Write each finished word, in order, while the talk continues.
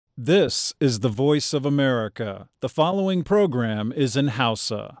This is the voice of America. The following program is in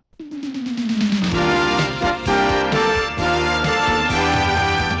Hausa.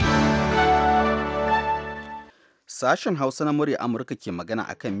 Sashen Hausa na murya Amurka ke magana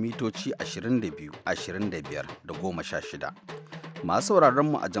akan mitoci 22, 25 da 16. Masu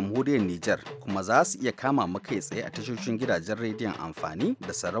sauraron mu a jamhuriyar Nijar kuma za su iya kama mu kai tsaye a tashoshin gidajen rediyon amfani da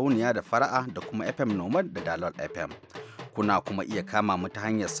sarauniya da fara'a da kuma FM Nomad da Dalol FM. Kuna kuma iya kama mu ta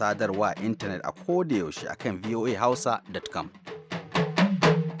hanyar sadarwa a intanet a kodayaushe akan voahausa.com.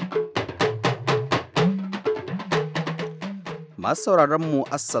 Masu sauraron mu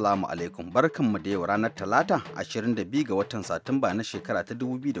Assalamu alaikum, barkanmu da yau ranar Talata 22 ga watan Satumba na shekara ta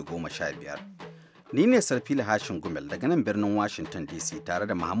 2015. Ni ne Sarfila Hashin Gumel daga nan birnin Washington DC tare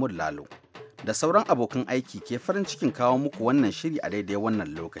da Mahmud Lalo da sauran abokan aiki ke farin cikin kawo muku wannan shiri a daidai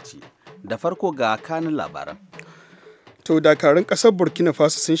wannan lokaci. Da farko ga kanun labaran. To dakarun kasar Burkina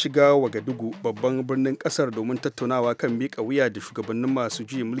Faso sun shiga Wagadugu babban birnin kasar domin tattaunawa kan miƙa wuya da shugabannin masu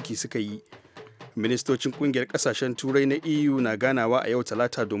juyin mulki suka yi. Ministocin kungiyar kasashen turai na EU na ganawa a yau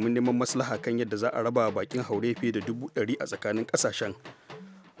talata domin neman maslaha kan yadda za a raba bakin haure fiye da 100,000 a tsakanin kasashen.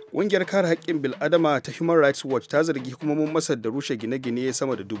 Ƙungiyar kare haƙƙin bil'adama ta Human Rights Watch ta zargi hukumomin Masar da rushe gine-gine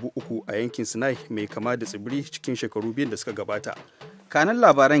sama da 3,000 a yankin Sinai mai kama da tsibiri cikin shekaru biyu da suka gabata. Kanan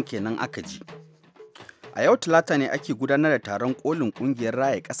labaran kenan aka ji. A yau Talata ne ake gudanar da taron kolin kungiyar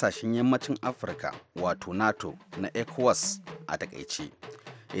raya kasashen yammacin Afirka wato NATO na ECOWAS a takaice,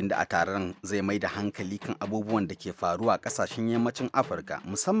 inda a taron zai mai da hankali kan abubuwan da ke faruwa a kasashen yammacin Afirka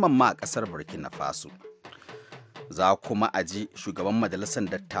musamman ma a kasar Burkina Faso. Za kuma a ji shugaban majalisar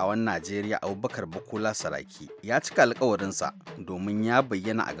dattawan Najeriya Abubakar Bukola Saraki ya cika alkawarinsa domin ya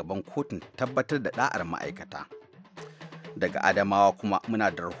bayyana a gaban kotun tabbatar da da'ar ma'aikata. Daga Adamawa kuma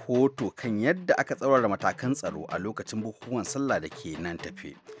muna da rahoto kan yadda aka tsaurara matakan tsaro a lokacin bukukuwan sallah da ke nan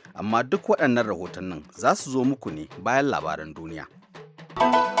tafe. Amma duk waɗannan rahotannin za su zo muku ne bayan labaran duniya.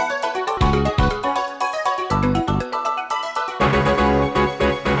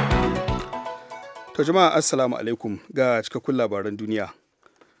 To jama'a assalamu alaikum ga cikakkun labaran duniya.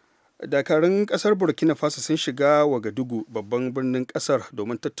 Dakarun kasar Burkina Faso sun shiga Wagadugu babban birnin kasar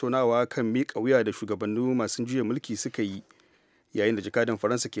domin tattaunawa kan miƙa wuya da shugabannin masu juya mulki suka yi, yayin da jakadan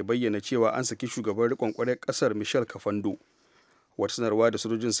Faransa ke bayyana cewa an saki shugaban riƙon ƙwarar kasar Michel Kafando. Wata sanarwa da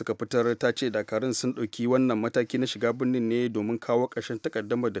sojojin suka fitar ta ce dakarun sun ɗauki wannan mataki na shiga birnin ne domin kawo ƙarshen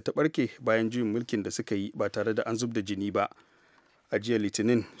takaddamar da ta ɓarke bayan juyin mulkin da suka yi ba tare da an zub da jini ba. A jiya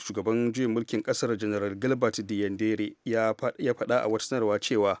Litinin, shugaban juyin mulkin kasar General Gilbert Diendere ya faɗa a wata sanarwa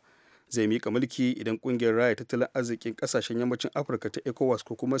cewa zai mika mulki idan kungiyar raya tattalin arzikin kasashen yammacin Afirka ta ECOWAS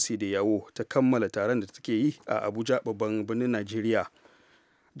ko kuma yawo ta kammala taron da take yi a Abuja babban birnin Najeriya.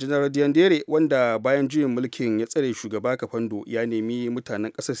 General Diendere wanda bayan juyin mulkin ya tsare shugaba Kafando ya nemi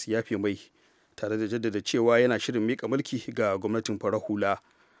mutanen ƙasar su yafe mai tare da jaddada cewa yana shirin mika mulki ga gwamnatin farar hula.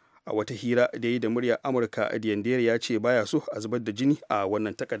 A wata hira da yi da muryar Amurka, Diendere ya ce baya so a zubar da jini a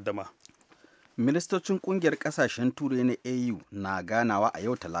wannan takaddama. Ministocin kungiyar kasashen turai na AU na ganawa a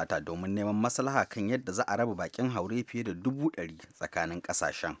yau Talata domin neman maslaha kan yadda za a raba bakin haure fiye da 100,000 tsakanin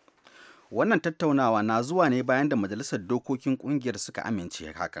kasashen. Wannan tattaunawa na zuwa ne bayan da majalisar dokokin kungiyar suka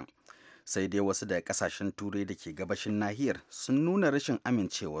amince hakan. Sai dai wasu daga kasashen turai da ke gabashin nahiyar sun nuna rashin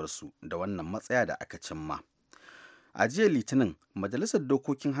amincewarsu da wannan matsaya da aka cimma. A jiya Litinin, Majalisar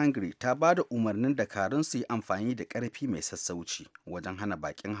Dokokin Hungary ta ba da umarnin dakarun su yi amfani da ƙarfi mai sassauci wajen hana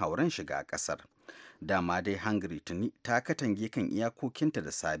bakin hauren shiga ƙasar. Dama dai Hungary tuni ta katange kan iyakokinta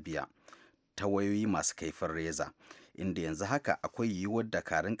da Sabiya ta wayoyi masu kaifin reza, inda yanzu haka akwai yiwuwar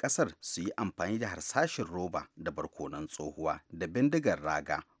dakarun ƙasar su yi amfani da harsashin roba da barkonon tsohuwa da bindigar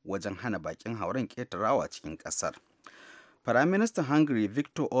raga wajen hana bakin hauren ƙetarawa cikin ƙasar. Firaministan Hungary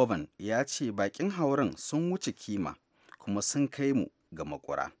Viktor Orban ya ce bakin hauren sun wuce kima kuma sun kai mu ga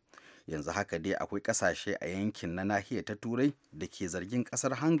makura. Yanzu haka dai akwai kasashe a yankin na nahiyar ta Turai da ke zargin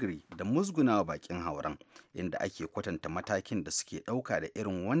kasar Hungary da musgunawa bakin hauren, inda ake kwatanta matakin da suke ɗauka da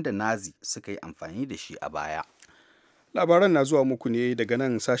irin wanda Nazi suka yi amfani da shi a baya. Labaran na zuwa muku ne daga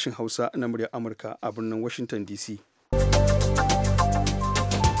nan sashin Hausa na muryar Amurka a birnin Washington DC.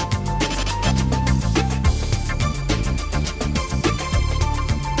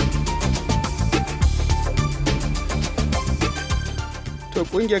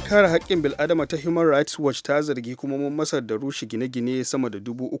 Ƙungiyar kare haƙƙin bil'adama ta Human Rights Watch ta zargi hukumomin Masar da rushe gine-gine sama da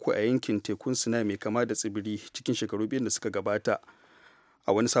 3,000 a yankin tekun Sinai mai kama da tsibiri cikin shekaru biyu da suka gabata.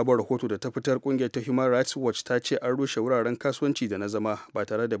 A wani sabon rahoto da ta fitar, ƙungiyar ta Human Rights Watch ta ce an rushe wuraren kasuwanci da na zama ba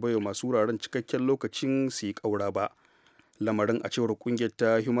tare da baiwa masu wuraren cikakken lokacin su yi ƙaura ba. Lamarin, a cewar ƙungiyar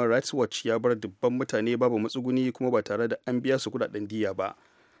ta Human Rights Watch, ya bar dubban mutane babu matsuguni kuma ba tare da an biya su kuɗaɗen diya ba.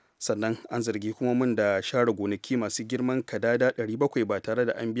 sannan an zargi hukumomin da share gonaki masu girman kadada 700 ba tare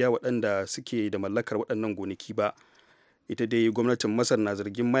da an biya waɗanda suke da mallakar waɗannan gonaki ba. Ita dai gwamnatin Masar na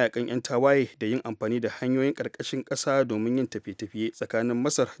zargin mayakan 'yan tawaye da yin amfani da hanyoyin ƙarƙashin ƙasa domin yin tafiye-tafiye tsakanin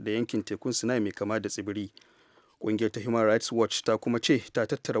Masar da yankin tekun Sinai mai kama da tsibiri. Ƙungiyar ta Human Rights Watch ta kuma ce ta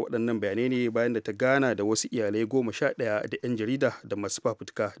tattara waɗannan bayanai ne bayan da ta gana da wasu iyalai 11 da 'yan jarida da masu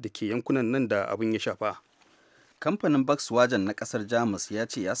fafutuka da ke yankunan nan da abin ya shafa. Kamfanin Volkswagen na kasar Jamus ya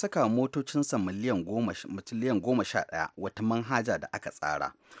ce ya saka motocinsa miliyan 11 wata manhaja da aka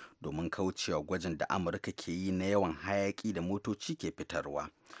tsara domin kaucewa gwajin da Amurka ke yi na yawan hayaki da motoci ke fitarwa.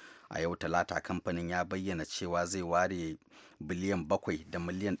 A yau Talata kamfanin ya bayyana cewa zai ware biliyan 7 da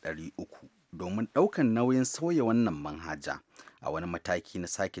miliyan 300 domin ɗaukan nauyin sauya wannan manhaja a wani mataki na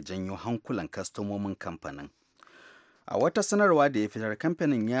sake janyo hankulan kastomomin kamfanin. A wata sanarwa da ya fitar,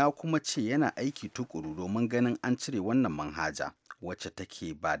 kamfanin ya kuma ce yana aiki tukuru domin ganin an cire wannan manhaja wacce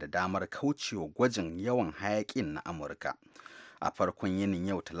take ba da damar kaucewa gwajin yawan hayakin na Amurka. A farkon yinin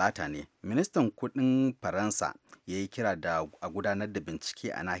yau Talata ne, ministan kudin Faransa ya yi kira da a gudanar da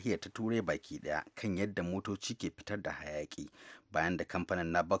bincike a nahiyar ta Turai baki daya kan yadda motoci ke fitar da hayaki, bayan da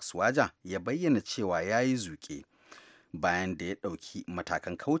kamfanin na Volkswagen ya bayyana cewa ya yi zuƙe. Bayan da ya ɗauki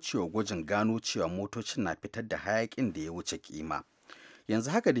matakan kaucewa gwajin gano cewa motocin na fitar da hayakin da ya wuce kima. Yanzu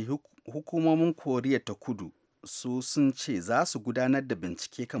haka da hukumomin Koriya ta Kudu su sun ce za su gudanar da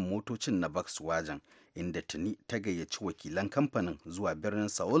bincike kan motocin na Volkswagen, inda tuni ta gayyaci wakilan kamfanin zuwa birnin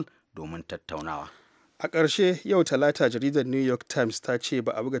Seoul domin tattaunawa. A ƙarshe yau Talata jaridar New York Times ta ce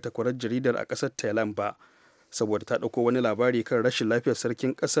ba a buga takwarar jaridar a ƙasar Thailand ba, saboda ta ɗauko wani labari kan rashin lafiyar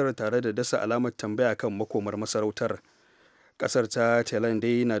sarkin ƙasar tare da dasa alamar tambaya kan makomar masarautar. Kasar ta Thailand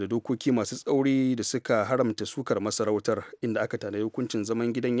dai na da dokoki masu tsauri da suka haramta sukar masarautar, inda aka tanadi hukuncin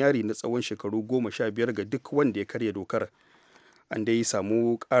zaman gidan yari na tsawon shekaru 15 ga duk wanda ya karya dokar. An dai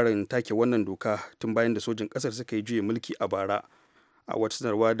samu ƙarin take wannan doka tun bayan da sojin ƙasar suka yi juya mulki a bara. A wata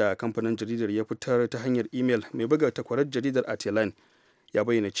sanarwa da kamfanin jaridar ya fitar ta hanyar imel, mai buga takwarar jaridar a Thailand ya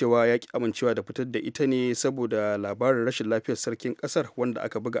bayyana cewa ya ki amincewa da fitar da ita ne saboda labarin rashin lafiyar sarkin ƙasar wanda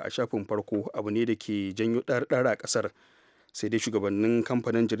aka buga a shafin farko abu ne da ke janyo ɗar-ɗar a ƙasar. Sai dai shugabannin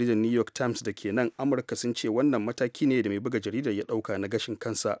kamfanin jaridar New York Times da ke nan Amurka sun ce wannan mataki ne da mai buga jaridar ya ɗauka na gashin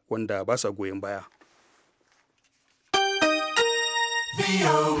kansa wanda ba sa goyon baya.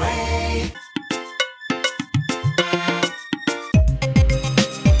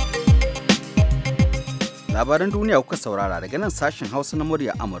 Labaran duniya kuka saurara daga nan sashen Hausa na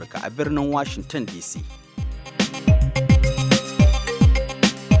murya Amurka a birnin Washington DC.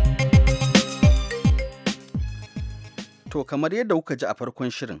 To kamar yadda kuka ji a farkon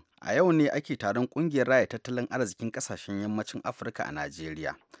shirin, a yau ne ake taron kungiyar raya tattalin arzikin kasashen yammacin Afirka a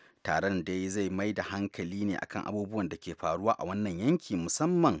Najeriya. Taron dai zai mai da hankali ne akan abubuwan da ke faruwa a wannan yanki,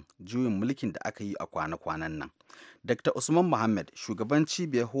 musamman juyin mulkin da aka yi a kwana-kwanan nan. Dr. Usman Muhammad, shugaban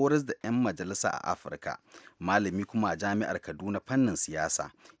cibiyar horas da 'yan majalisa a Afirka, malami kuma a jami'ar Kaduna fannin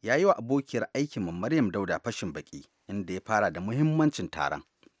siyasa, ya yi wa abokiyar aikin Maryam Dauda fashin baki, inda ya fara da muhimmancin taron.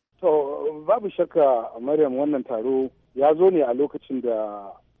 To babu shakka Maryam, wannan taro ya zo ne a lokacin da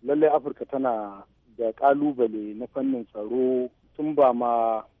lallai Afirka tana da kalubale na fannin tsaro tun ba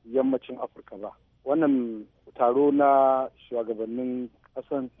ma yammacin Afirka ba. Wannan taro na shugabannin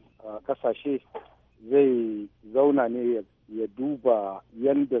kasashe zai zauna ne ya duba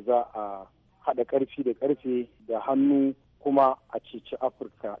yadda za a haɗa ƙarfi da ƙarfe da hannu kuma a ceci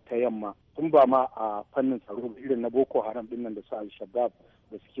Afirka ta yamma, tun ba ma a fannin tsaro irin na Boko Haram ɗin nan da su al-Shabaab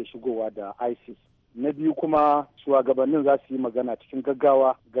da suke shigowa da ISIS. Na biyu kuma shugabannin za su yi magana cikin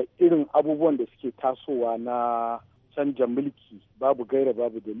gaggawa ga irin abubuwan da suke tasowa na canja mulki babu gaira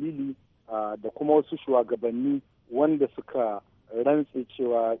babu dalili, da kuma wasu shugabanni wanda suka rantse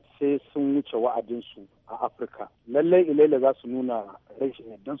cewa sai sun wuce wa'adinsu a Afirka. Lallai ilaila za su nuna rashin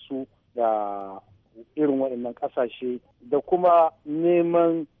yardansu da irin waɗannan ƙasashe da kuma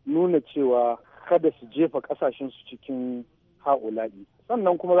neman nuna cewa kada su jefa ƙasashensu cikin ha'ula'i.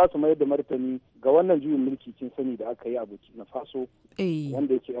 Sannan kuma za su mayar da martani ga wannan juyin mulki kin sani da aka yi a Burkina Faso,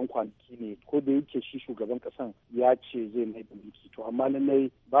 wanda yake 'yan kwanaki ne, ko da yake shi shugaban kasan ya ce zai mai da mulki. To amma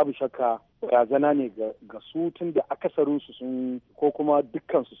lallai babu shakka barazana ne ga su, tun da akasarinsu sun ko kuma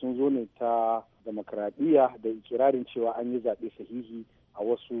dukkansu sun zo ne ta demokradiyya da ikirarin cewa an yi zaɓe sahihi a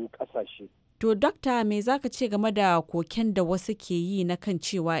wasu ƙasashe. To, Dokta, me za ka ce game da koken da wasu ke yi na kan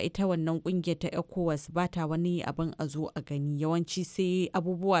cewa ita wannan kungiyar ta ECOWAS ba ta wani abin a zo a gani, yawanci sai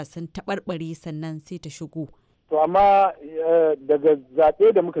abubuwa sun taɓarɓare sannan sai ta shigo? To, amma daga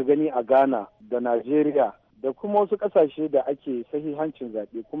zaɓe da muka gani a Ghana da Najeriya da kuma wasu ƙasashe da ake sahihancin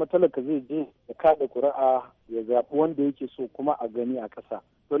zaɓe kuma talaka zai je ya kaɗa ƙuri'a ya zaɓi wanda yake so kuma a gani a ƙasa.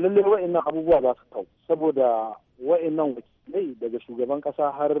 To lallai wa'annan abubuwa za su kau saboda wa'annan wakilai daga shugaban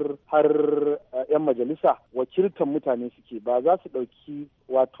ƙasa har 'yan majalisa wakiltar mutane suke ba za su ɗauki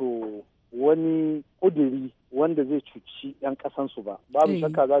wato wani ƙuduri wanda zai cuci 'yan ƙasansu ba. Babu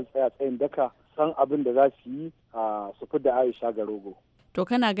shakka za su tsaya tsayin daka san abin da za su yi su fi da Aisha ga rogo. To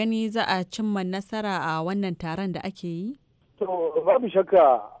kana gani za a cimma nasara a wannan taron da ake yi? To babu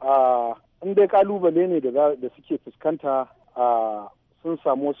shakka in dai kalubale ne da suke fuskanta sun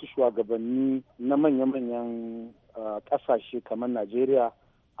samu wasu shugabanni na manya-manyan ƙasashe kamar Najeriya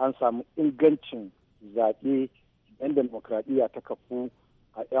an samu ingancin zaɓe yan demokradiyya ta kafu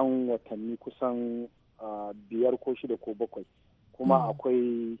a 'yan watanni kusan 5 ko 6 ko 7 kuma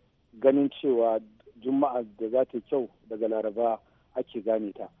akwai ganin cewa juma'a da za ta yi kyau daga laraba ake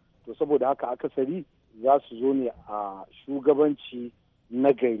gane ta. To saboda haka akasari za su zo ne a shugabanci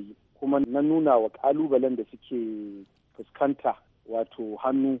na gari kuma na nuna wa kalubalen da suke fuskanta wato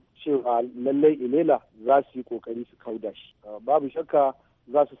hannu cewa lallai ilela za su yi kokari su kauda shi. Babu shakka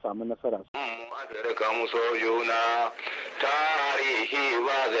za su samu nasara. Afirka mu soyuna tarihi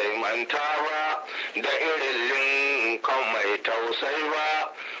ba zai manta ba da irin kan mai tausayi ba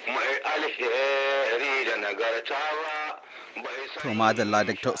mai alheri da nagarta ba. To madalla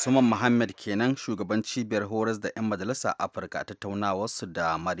Dr. Usman Muhammad kenan shugaban cibiyar horas da 'yan majalisa Afirka a tattaunawarsu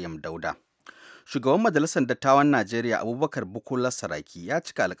da Maryam Dauda. Shugaban majalisar dattawan Najeriya Abubakar Bukola Saraki ya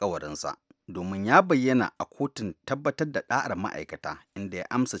cika alkawarinsa domin ya bayyana a kotun tabbatar da ɗa'ar ma'aikata inda ya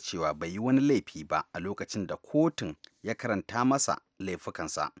amsa cewa bai yi wani laifi ba a lokacin da kotun ya karanta masa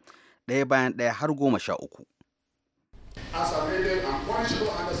laifukansa ɗaya bayan ɗaya har 13. As amended and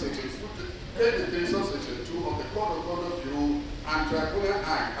punishable under Section 8 of Section 2 of the Code of Conduct Bureau and Tribunal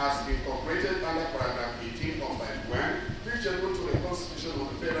Act as incorporated under Paragraph 18 of Act 1, which is to the Constitution of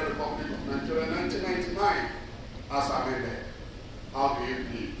the Federal Republic of Nigeria 1999 as amended. How do you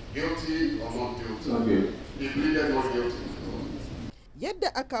plead? Guilty or not guilty? Okay. He pleaded not guilty.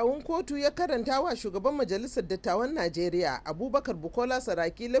 Yadda akawun kotu ya karanta wa shugaban majalisar dattawan Najeriya Abubakar Bukola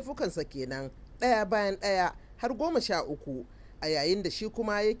Saraki laifukansa kenan ɗaya bayan ɗaya har 13 a yayin da shi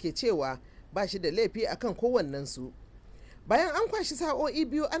kuma yake cewa ba shi da laifi akan kowannensu. Bayan an kwashi sa'o'i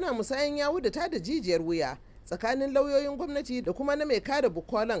 2 ana musayan yawu da tada jijiyar wuya tsakanin lauyoyin gwamnati da kuma na mai kare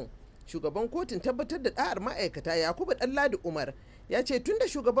Bukolan, shugaban kotun tabbatar da ɗa'ar ma'aikata Yakubu Ɗanladi Umar ya ce tun da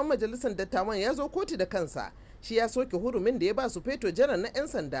shugaban majalisar dattawan ya zo kotu da kansa shi ya soke hurumin da ya ba su feto janar na 'yan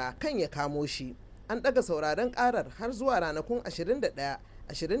sanda kan ya kamo shi. An ɗaga sauraron ƙarar har zuwa ranakun 21,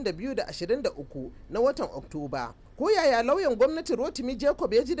 22 da 23 na watan Oktoba. Ko yaya lauyan gwamnati Rotimi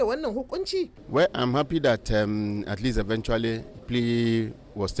Jacob ya ji da wannan hukunci? Well, I'm happy that at least eventually plea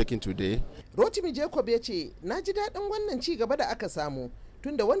was taken today. Rotimi Jacob ya ce, na ji daɗin wannan ci gaba da aka samu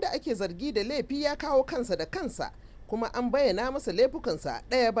tunda wanda ake zargi da laifi ya kawo kansa da kansa kuma an bayyana masa laifukansa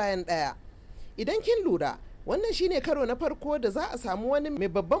ɗaya bayan ɗaya. Idan kin lura, wannan shine karo na farko da za a samu wani mai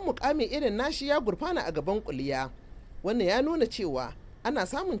babban mukami irin nashi ya gurfana a gaban kuliya. Wannan ya nuna cewa ana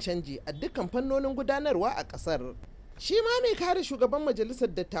samun canji a dukkan fannonin gudanarwa a ƙasar. Shi ma mai kare shugaban majalisar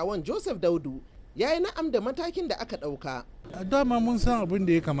dattawan Joseph Daudu ya yi na'am da matakin da aka ɗauka. A dama mun san abin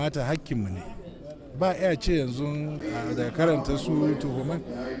da ya kamata hakkinmu ne. Ba iya ce yanzu da karanta su tuhuman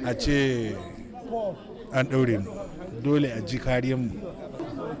a ce an ɗaure mu. Dole a ji kariyanmu.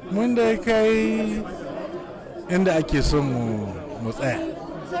 Mun da kai inda ake son mu tsaya.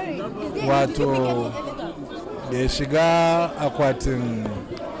 Wato da ya shiga akwatin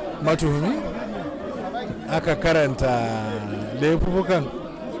matuhumi aka karanta laifukan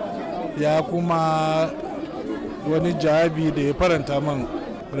ya kuma wani jawabi da ya faranta man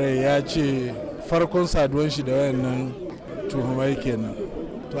rai ya ce farkon saduwan shi da wayannan tuhumai kenan.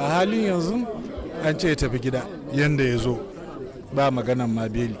 To a halin yanzu an ce ya tafi gida yanda ya zo ba maganan ma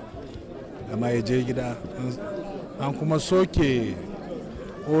beli amma ya je gida an kuma soke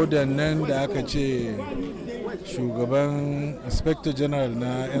odan nan da aka ce shugaban inspector general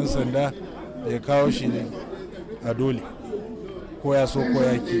na 'yan sanda ya kawo shi ne a dole ko ya so ko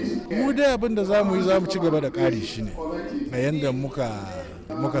ya ke. Mu dai abin da za mu yi za mu ci gaba da ƙari shi ne a yadda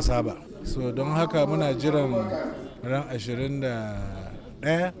muka saba. So don haka muna jiran ran 21,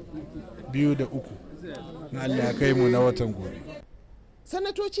 2 da 3 na Allah ya kai mu na watan gobe.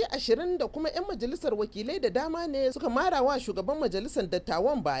 Sanatoci 20 da kuma 'yan majalisar wakilai da dama ne suka mara wa shugaban majalisar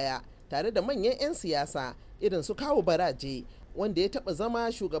dattawan baya tare da manyan 'yan siyasa irin su Kawu Baraje wanda ya taɓa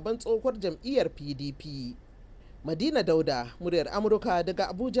zama shugaban tsohuwar jam'iyyar PDP. Madina Dauda, muryar Amurka daga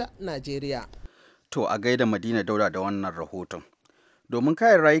Abuja, Najeriya. To a gaida Madina Dauda da wannan rahoton. domin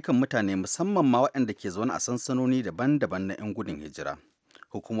kare rayukan mutane musamman ma waɗanda ke zaune a sansanoni daban-daban na 'yan gudun hijira.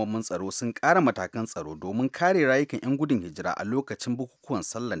 Hukumomin tsaro sun ƙara matakan tsaro domin kare rayukan 'yan gudun hijira a lokacin bukukuwan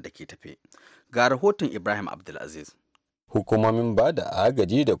sallan da ke tafe. Ga rahoton Ibrahim Abdulaziz. Hukumomin ba da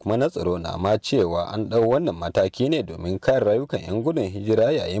agaji da kuma na tsaro na ma cewa an ɗau wannan mataki ne domin kare rayukan 'yan gudun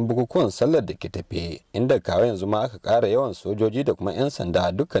hijira yayin bukukuwan sallar da ke tafe, inda kawo yanzu ma aka ƙara yawan sojoji da kuma 'yan sanda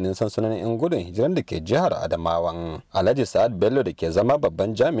a dukkanin sansanonin 'yan gudun hijiran da ke jihar Adamawan. Alhaji Sa'ad Bello da ke zama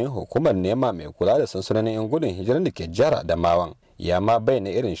babban jami'in hukumar nema mai kula da sansanonin 'yan gudun hijiran da ke jihar Adamawan ya ma bayyana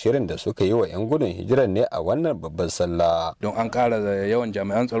irin shirin da suka yi wa 'yan gudun hijirar ne a wannan babban sallah. Don an ƙara yawan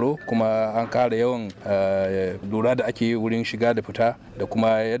jami'an tsaro kuma an ƙara yawan lura da ake yi wurin shiga da fita da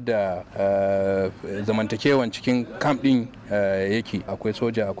kuma yadda zamantakewan cikin camp ɗin yake. Akwai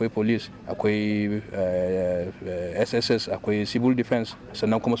soja, akwai police, akwai SSS, akwai civil defense,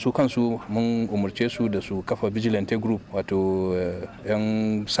 sannan kuma su kansu mun umurce su da su kafa vigilante group, wato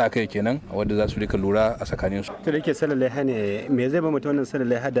 'yan sa kai kenan wadda za su rika lura a tsakaninsu. To da yake sallar laiha ne, me zai bambanta wannan sallar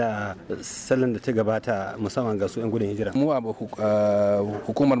laiha da sallar da ta gabata musamman ga su 'yan gudun hijira? Mu a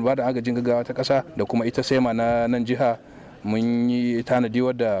hukumar ba da agajin gaggawa ta ƙasa da kuma ita sema na nan jiha mun yi tanadi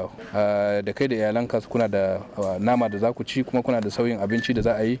wadda da kai da iyalanka kuna da nama da za ku ci, kuma kuna da sauyin abinci da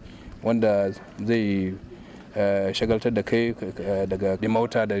za a yi wanda zai shagaltar da kai daga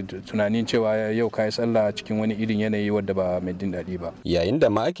dimauta da tunanin cewa yau ka yi sallah cikin wani irin yanayi wadda ba mai jin daɗi ba. Yayin da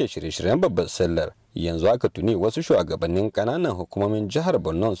ma ake shirye-shiryen babbar sallar, yanzu aka tuni wasu shugabannin kananan hukumomin jihar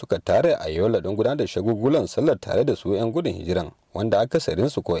Borno suka tare a Yola don gudanar da shagugulan sallar tare da su 'yan gudun hijiran wanda akasarin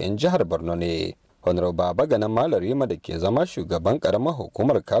su ko 'yan jihar Borno ne. Honorable Babagana Malarima da ke zama shugaban karamar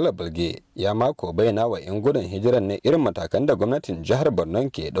hukumar Kala Balge ya mako bayyana wa 'yan gudun hijiran ne irin matakan da gwamnatin jihar Borno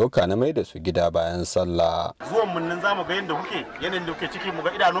ke dauka na mai da su gida bayan sallah. Zuwan mun nan zamu ga yadda kuke, yanayin da kuke ciki, mu ga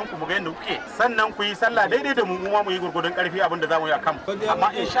idanunku, mu ga yadda kuke, sannan ku yi sallah daidai da mu kuma mu yi gurgurdun karfi abin da zamu yi akan.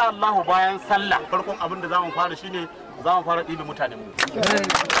 Amma insha Allah bayan sallah farkon abin da zamu fara shine zamu fara ɗibi mutanen mu.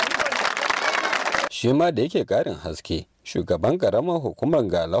 Shi ma da yake karin haske, shugaban karamar hukumar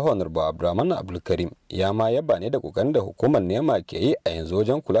Gala Honorable Abdulrahman Abdulkarim ya ma yaba ne da kokarin da hukumar nema ke yi a yanzu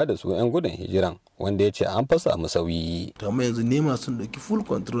wajen kula da su 'yan gudun hijiran, wanda ya ce an fasa mu sauyi. To amma yanzu nema sun dauki full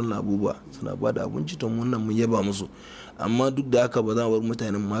control na abubuwa, suna ba da abinci to mun nan mun yaba musu, amma duk da haka ba za mu bar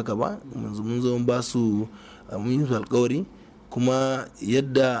mutanen mu haka ba. Yanzu mun zo ba su mun yi alƙawari, kuma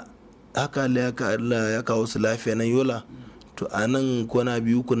yadda haka Allah ya kawo su lafiya nan Yola, to a nan kwana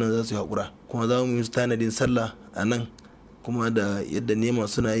biyu kunan za su haƙura, kuma za mu yi tanadin sallah a nan, kuma da yadda nema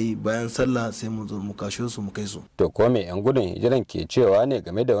suna yi bayan sallah sai mu zo mu kashe su mu kai su. To ko me 'yan gudun hijiran ke cewa ne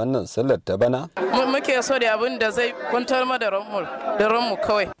game da wannan sallar ta bana? Muke so da abin da zai kwantar ma da ranmu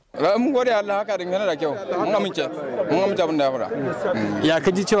kawai. Mun gode Allah, haka yana da kyau, mun amince abin da ya fara. Ya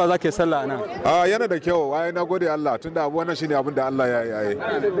kaji cewa za ka yi sallah nan? Yana da kyau, ai na gode Allah, tunda abu wannan shine abin da Allah ya yi.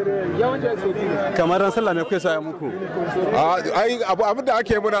 Kamar ran sallah ne kuke sa muku? Ai abin da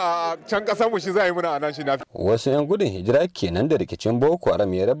ake muna a can kasar mu shi za yi muna a nan shi na. Wasu 'yan gudun hijira kenan da rikicin Boko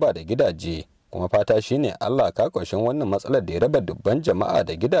Haram ya raba da gidaje, kuma fata shine Allah ka kwashin wannan matsalar da ya raba dubban jama'a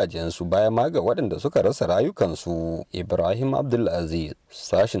da gidajensu bayan ma ga waɗanda suka rasa rayukansu. Ibrahim Abdulaziz,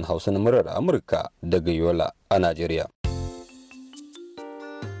 sashin Hausa na murar Amurka daga Yola a Najeriya.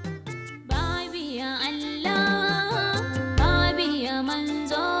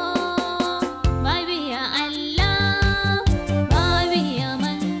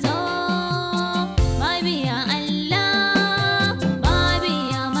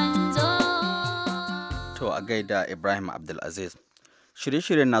 gaida Ibrahim Abdulaziz.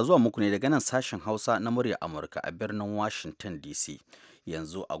 Shirye-shiryen na zuwa muku ne daga nan sashen Hausa na murya Amurka a birnin Washington DC.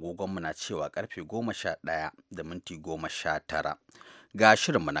 Yanzu agogonmu na cewa karfe 11:19. Ga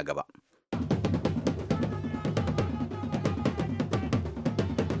shirinmu na gaba.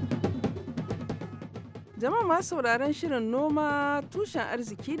 Jama'a masu sauraron shirin noma tushen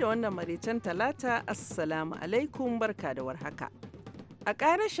arziki da wannan maraicen talata, Assalamu alaikum, barka da warhaka. A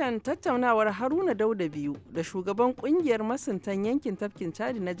ƙarashen tattaunawar Haruna Dauda biyu da shugaban ƙungiyar masuntan yankin tafkin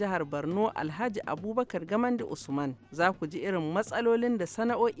Chadi na jihar Borno Alhaji Abubakar Gamandi Usman, za ku ji irin matsalolin da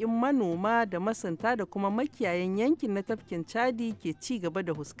sana'o'in manoma da masunta da kuma makiyayan yankin na tafkin Chadi ke ci gaba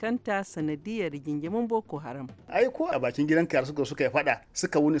da huskanta sanadiyar rigingimin Boko Haram. Ai ko a bakin gidanka suka yi fada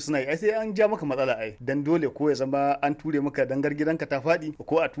suka wuni suna yi, ai sai an ja maka matsala ai, dan dole ko ya zama an ture maka dangar gidanka ta faɗi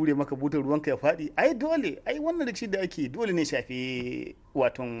ko a ture maka butar ruwanka ya faɗi, ai dole, ai wannan rikici da ake dole ne shafe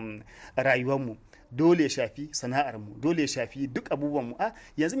waton rayuwarmu, dole ya shafi sana'armu, dole ya shafi duk abubuwanmu.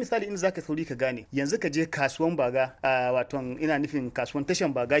 Yanzu misali in zaka sauri ka gane, yanzu ka je kasuwan Baga, waton ina nufin kasuwan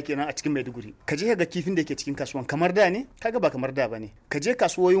tashan Baga kenan a cikin Maiduguri, ka je ka ga kifin da ke cikin kasuwan kamar da ne? Kaga ba kamar da bane. Ka je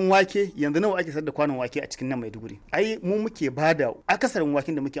kasuwoyin wake, yanzu nawa ake sayar da kwanon wake a cikin nan Maiduguri? Ai mu muke bada akasarin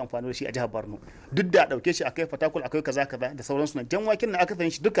waken da muke amfani da shi a jihar Borno, duk da dauke shi akai Fatakul, akai kaza da sauransu na jan waken na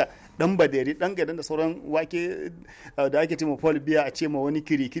akasarin shi duka dan Baderi, dan Gadan da sauran wake da ake cewa Paul Biya, a ce ma wani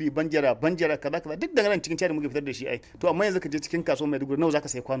kiri banjara kaza duk daga nan cikin Chad muke fitar da shi. To amma yanzu ka je cikin kasuwar Maiduguri nawa zaka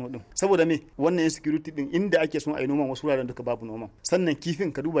sai kwano din? Saboda me? Wannan insecurity din, inda ake son a yi noman wasu wuraren duka babu noman. Sannan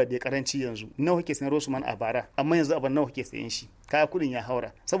kifin ka duba da karanci yanzu, nawa kake sayan Rosuman a bara, amma yanzu aban nawa kake sayan shi? Kaya kudin ya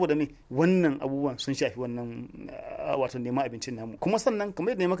haura. Saboda me? Wannan abubuwan sun shafi wannan wato neman abincin namu. Kuma sannan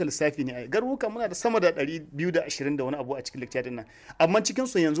kamar yadda ne maka lissafi ne, garuruka muna da sama da 220 da wani abu a cikin lecture din nan, amma cikin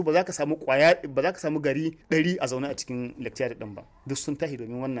su yanzu ba za ka samu gari 100 a zaune a cikin lecture din ba. Duk sun tashi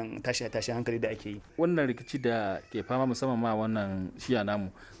domin wannan tashi hankali da ake yi. Wannan rikici da ke fama musamman ma wannan shiya namu,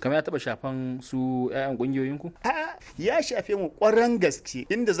 kamar ya taba shafan su 'ya'yan kungiyoyinku? Ya shafe mu kwaran gaske.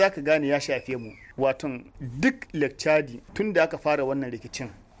 Inda zaka gane ya shafe mu, waton duk lecture tun da aka fara wannan rikicin,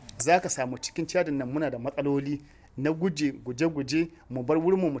 zaka samu cikin cadin nan muna da matsaloli na guje-guje, mu bar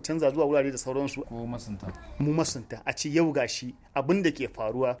wurin mu canza zuwa wurare da sauransu. Mu masunta a ce yau gashi abin da ke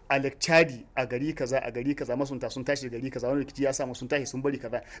faruwa a Lekchadi a gari kaza masunta sun tashi gari kaza, wani rikici ya samu sun tashi sun bari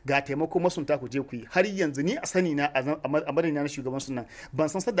kaza, ga taimako masunta ku je ku yi. Har yanzu ni a sani na a madadin na shugaban sunan ban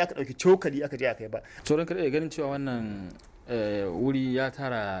san sadda aka dauki cokali aka je aka yi ba. Sauran kada ganin cewa wannan wuri ya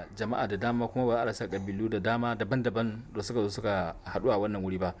tara jama'a da dama, kuma ba a rasa kabilu da dama daban-daban da suka haɗu a wannan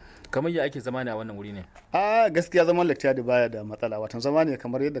wuri ba. Kamar ya ake zama ne a wannan wuri ne? Gaskiya zaman Lekchadi baya da matsala, watan zama ne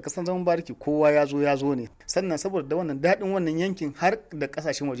kamar yadda kasan zaman bariki, kowa ya zo ne. Sannan saboda da wannan daɗin wannan yankin, har da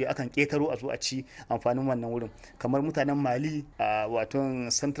kasashen waje akan ƙetaro a zo a ci amfanin wannan wurin, kamar mutanen Mali,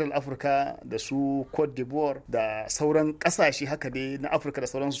 waton Central Africa da su Cote d'Ivoire da sauran kasashe haka dai na Afirka da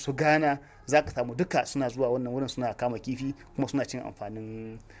sauransu, su Ghana, za ka samu duka suna zuwa wannan wurin suna kama kifi kuma suna cin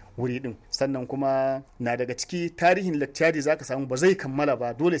amfanin wuri din. Sannan kuma na daga ciki tarihin Lekchadi za ka samu ba zai kammala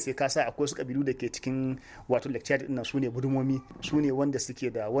ba, dole sai ka sa akwai su kabilu da ke cikin wato Lekchadi din nan, su ne budumomi, su ne wanda suke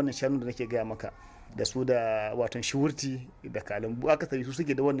da wannan shanu da nake gaya maka, da su da watan shiwurti da kalambu, akasari su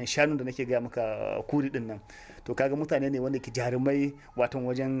suke da wannan shanun da nake gaya maka kuri din nan. To kaga mutane ne wanda ke jarumai watan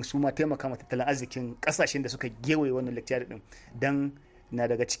wajen su ma taimaka ma tattalin arzikin kasashen da suka gewaye wannan Lekchadi din. Dan na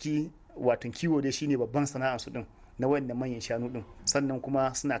daga ciki watan kiwo dai shine babban sana'arsu din na wayannan manyan shanu din. Sannan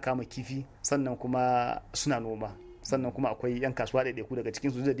kuma suna kama kifi, sannan kuma suna noma, sannan kuma akwai yan kasuwa ɗaiɗaiku daga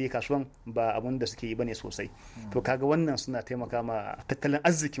cikin su da dai kasuwan ba abun da suke yi bane sosai. To kaga wannan suna taimaka ma tattalin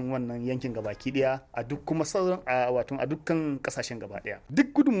arzikin wannan yankin gabaki daya a duk kuma sauran a dukkan kasashen gaba daya.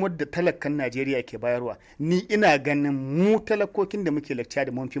 Duk gudunmuwar da talakan Najeriya ke bayarwa, ni ina ganin mu talakokin da muke lakciya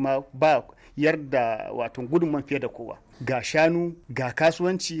da mun fi ma ba yarda wato gudunmuwan fiye da kowa. Ga shanu, ga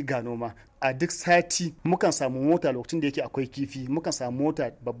kasuwanci, ga noma. A duk sati mukan samu mota, lokacin da yake akwai kifi mukan samu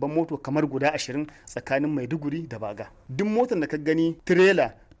mota, babban moto kamar guda 20 tsakanin Maiduguri da Baga. Duk motar da ka gani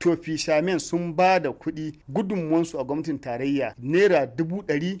trailer tofi shamen sun ba da kuɗi gudunmuwansu a gwamnatin tarayya naira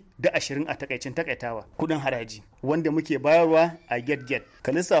 120 a takaicin takaitawa kuɗin haraji wanda muke bayarwa a get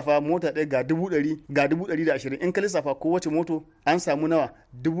ka lissafa mota ɗaya ga 100 ga 120 in ka lissafa kowace moto an samu nawa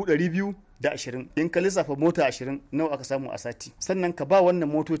 220 in ka lissafa mota 20 nawa aka samu a sati. Sannan ka ba wannan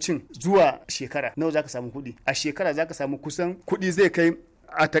motocin zuwa shekara nawa zaka samu kuɗi a shekara, zaka samu kusan kuɗi zai kai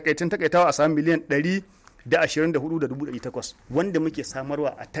a takaicin takaitawa a samu miliyan 124,800 wanda muke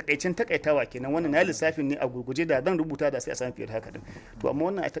samarwa a takaicin takaitawa kenan. Wannan na lissafin ne a gurguje, da zan rubuta da sai a samu fiye da haka din. To amma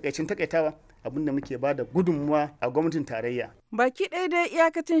wannan a takaicin takaitawa abinda muke bada gudunmuwa a gwamnatin tarayya. Baki ɗaya dai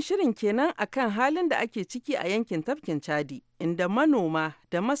iyakacin shirin kenan akan halin da ake ciki a yankin tafkin Chadi, inda manoma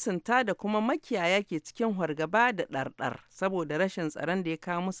da masunta da kuma makiyaya ke cikin hargaba da ɗarɗar saboda rashin tsaron da ya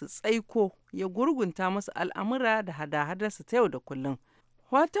kawo musu tsaiko ya gurgunta musu al'amura da hada-hadarsu ta yau da kullum.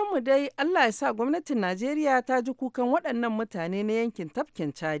 Fatanmu dai Allah ya sa gwamnatin Najeriya ta ji kukan waɗannan mutane na yankin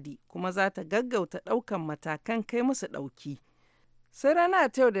tafkin Chadi kuma za ta gaggauta ɗaukan matakan kai musu ɗauki. Sai rana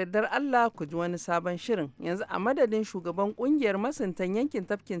ta yau da yardar Allah ku ji wani sabon shirin. Yanzu a madadin shugaban kungiyar masuntan yankin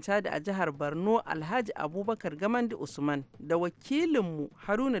tafkin Chadi a jihar Borno Alhaji Abubakar Gamandi Usman da wakilinmu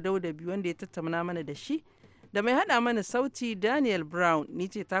Haruna Daudabi wanda ya tattauna mana da shi, da mai hada mana sauti Daniel Brown, ni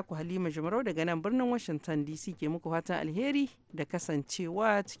ce taku Halima Jumarau daga nan birnin Washington DC ke muku fatan alheri da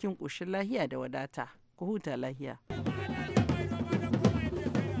kasancewa cikin ƙoshin lahiya da wadata. Ku huta lahiya.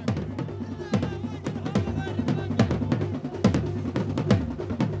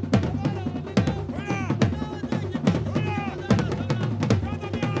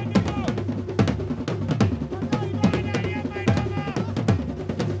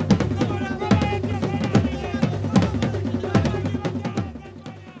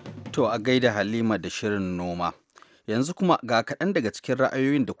 To a gaida Halima da shirin noma. Yanzu kuma ga kaɗan daga cikin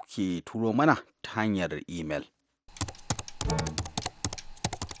ra'ayoyin da kuke turo mana ta hanyar imel.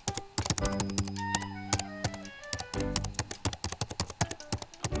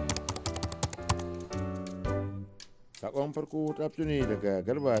 Sakon farko ta fito ne daga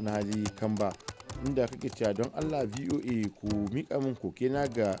Garba na Hali Kamba, inda kake cewa don Allah VOA ku miƙa min kokena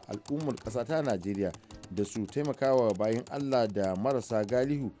ga al'ummar ƙasa ta Najeriya da su taimakawa bayan Allah da marasa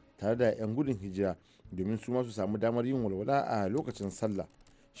galihu tare da 'yan gudun hijira domin su ma su samu damar yin walwala a lokacin sallah.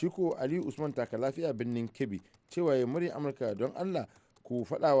 Shi ko Aliyu Usman taka lafiya birnin Kebbi cewa ya murya Amurka don Allah ku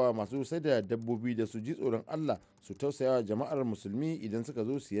faɗawa masu sai da dabbobi da su ji tsoron Allah su tausayawa jama'ar musulmi idan suka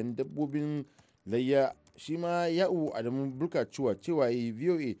zo siyan dabbobin layya. Shi ma Ya'u Adamu Burka cewa yi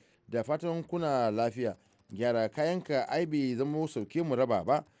VOA da fatan kuna lafiya, gyara kayanka ai bai zama sauke mu raba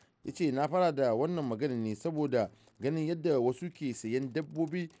ba. Ya ce na fara da wannan magana ne saboda ganin yadda wasu ke sayan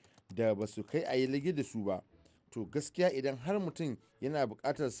dabbobi da ba su kai a yi lage da su ba. To gaskiya idan har mutum yana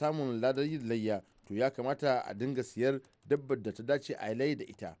buƙatar samun ladar yin layya, to ya kamata a dinga siyar dabbar da ta dace a yi layya da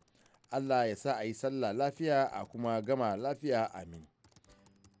ita. Allah ya sa a yi sallah lafiya a kuma gama lafiya, amin.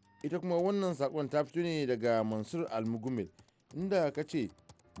 Ita kuma wannan sakon ta fito ne daga Mansur Almugumil, inda ka ce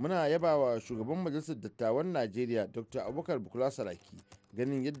muna yabawa shugaban majalisar dattawan Najeriya Dr. Abubakar Bukola Saraki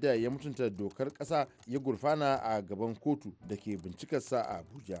ganin yadda ya mutunta dokar ƙasa ya gurfana a gaban kotu da ke bincikarsa a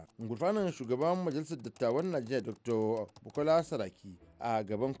Abuja. Gurfanan shugaban majalisar dattawan Najeriya Dr. Bukola Saraki a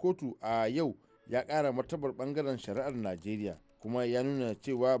gaban kotu a yau ya ƙara martabar ɓangaren shari'ar Najeriya, kuma ya nuna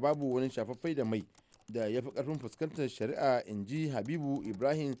cewa babu wani shafaffai da mai da ya fi ƙarfin fuskantar shari'a, in ji Habibu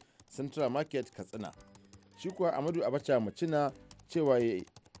Ibrahim Central Market Katsina. Shi kuwa Amadu Abacha Macina cewa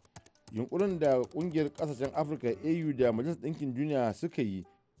yunkurin da kungiyar kasashen Afirka AU da Majalisar Ɗinkin Duniya suka yi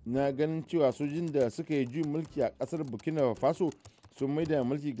na ganin cewa sojin da suka yi juyin mulki a ƙasar Burkina Faso sun maida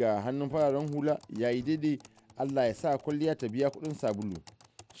mulki ga hannun fararen hula ya yi daidai. Allah ya sa kwalliya ta biya kuɗin sabulu.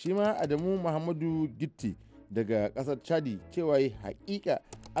 Shi ma Adamu Muhammadu Gitti daga ƙasar Chadi cewa haƙiƙa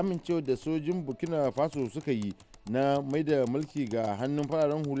amincewa da sojin Burkina Faso suka yi na maida mulki ga hannun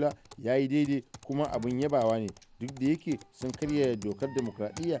fararen hula ya yi daidai kuma abin yabawa ne, duk da yake sun karya dokar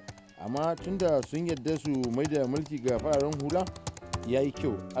demokradiyya, amma tunda sun yarda su maida mulki ga fararen hula ya yi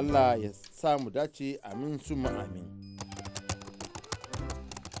kyau. Allah ya sa mu dace, amin summa amin.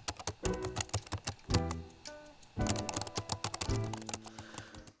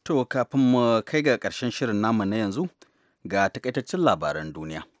 To kafin mu kai ga ƙarshen shirin namu na yanzu ga takaitaccen labaran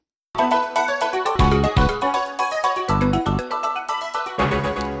duniya.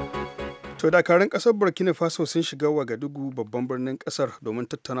 To dakarun kasar Burkina Faso sun shiga Wagadugu babban birnin kasar domin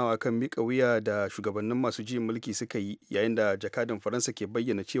tattaunawa kan mika wuya da shugabannin masu juyin mulki suka yi, yayin da jakadan Faransa ke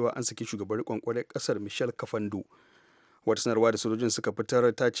bayyana cewa an saki shugaban riƙon ƙwarar kasar Michel Kafando. Wata sanarwa da sojojin suka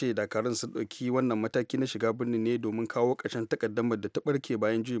fitar ta ce dakarun sun ɗauki wannan mataki na shiga birnin ne domin kawo ƙarshen takaddamar da ta ɓarke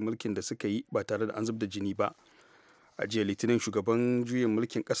bayan juyin mulkin da suka yi ba tare da an zub da jini ba. A jiya Litinin shugaban juyin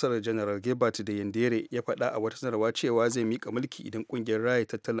mulkin kasar General Gebert da Yandere ya faɗa a wata sanarwa cewa zai mika mulki idan kungiyar raya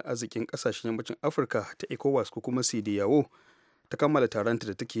tattalin arzikin kasashen yammacin Afirka ta ECOWAS ko kuma CEDEAO ta kammala taronta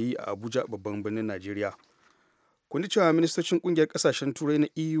da take yi a Abuja babban birnin Najeriya. Kun ji cewa ministocin kungiyar kasashen turai na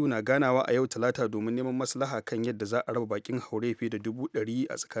EU na ganawa a yau Talata domin neman maslaha kan yadda za a raba bakin haure fiye da 100,000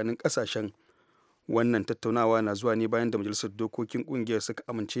 a tsakanin kasashen. Wannan tattaunawa na zuwa ne bayan da majalisar dokokin kungiyar suka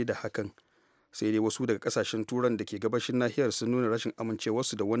amince da hakan. Sai dai wasu daga kasashen turan da ke gabashin nahiyar sun nuna rashin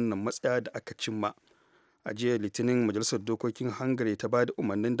amincewarsu da wannan matsaya da aka cimma. A jiya Litinin majalisar dokokin Hungary ta ba da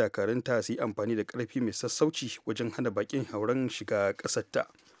umarnin dakarunta su yi amfani da karfi mai sassauci wajen hana bakin hauren shiga ƙasarta.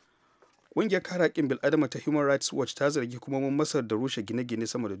 Ƙungiyar kare haƙƙin bil'adama ta Human Rights Watch ta zargi hukumomin Masar da rushe gine-gine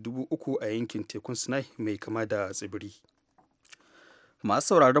sama da 3,000 a yankin tekun Sinai mai kama da tsibiri. Masu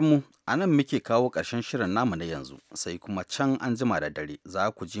sauraron mu a nan muke kawo ƙarshen shirin namu na yanzu, sai kuma can an jima da dare za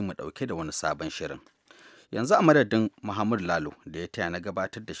ku ji mu ɗauke da wani sabon shirin. Yanzu a madadin Muhammad Lalo da ya taya na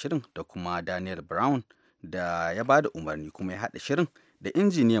gabatar da shirin da kuma Daniel Brown da ya ba da umarni kuma ya haɗa shirin da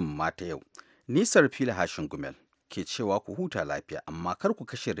injiniyan mata yau. Nisar Fila Hashin Gumel ke cewa ku huta lafiya, amma kar ku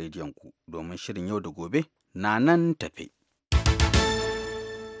kashe rediyon ku domin shirin yau da gobe na nan tafe.